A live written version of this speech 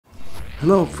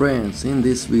Hello friends, in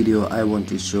this video I want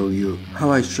to show you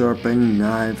how I sharpen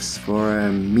knives for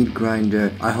a meat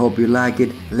grinder. I hope you like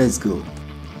it. Let's go.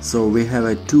 So we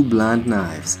have two blunt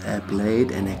knives, a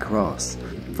blade and a cross.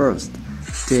 First,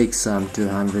 take some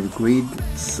 200 grit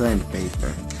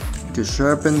sandpaper. To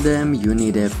sharpen them you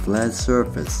need a flat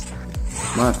surface.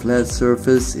 My flat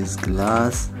surface is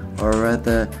glass, or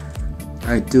rather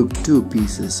I took two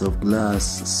pieces of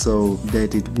glass so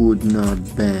that it would not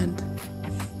bend.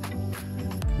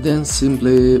 Then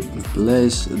simply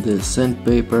place the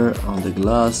sandpaper on the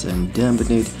glass and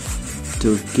dampen it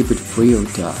to keep it free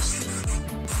of dust.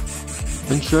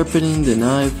 When sharpening the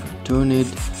knife, turn it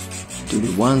to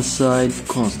the one side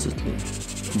constantly.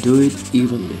 Do it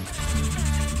evenly.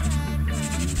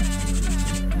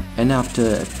 And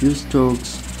after a few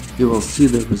strokes, you will see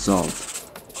the result.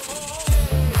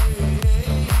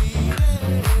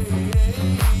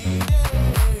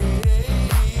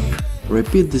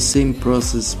 Repeat the same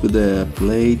process with the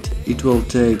blade. It will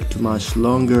take too much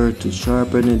longer to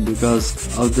sharpen it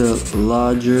because of the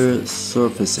larger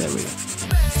surface area.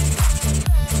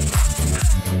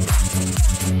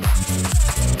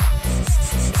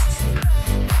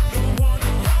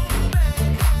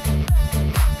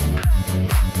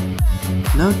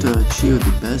 Now to achieve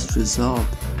the best result,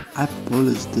 I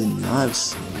polish the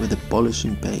knives with a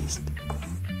polishing paste.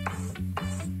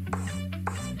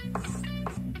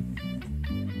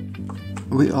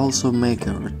 We also make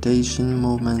a rotation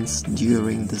movements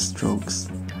during the strokes.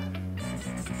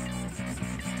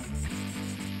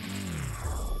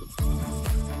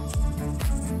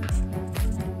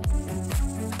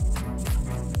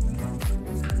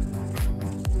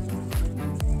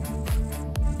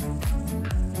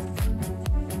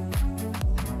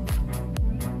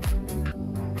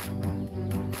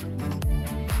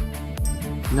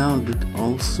 Now that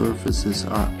all surfaces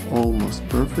are almost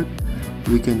perfect,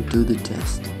 we can do the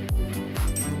test.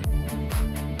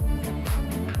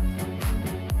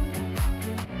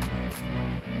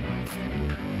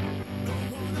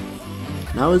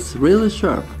 Now it's really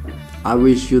sharp. I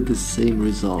wish you the same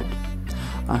result.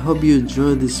 I hope you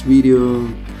enjoyed this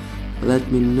video. Let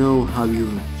me know how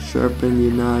you sharpen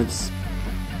your knives.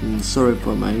 Sorry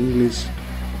for my English.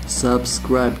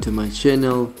 Subscribe to my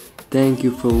channel. Thank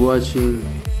you for watching.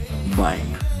 Bye.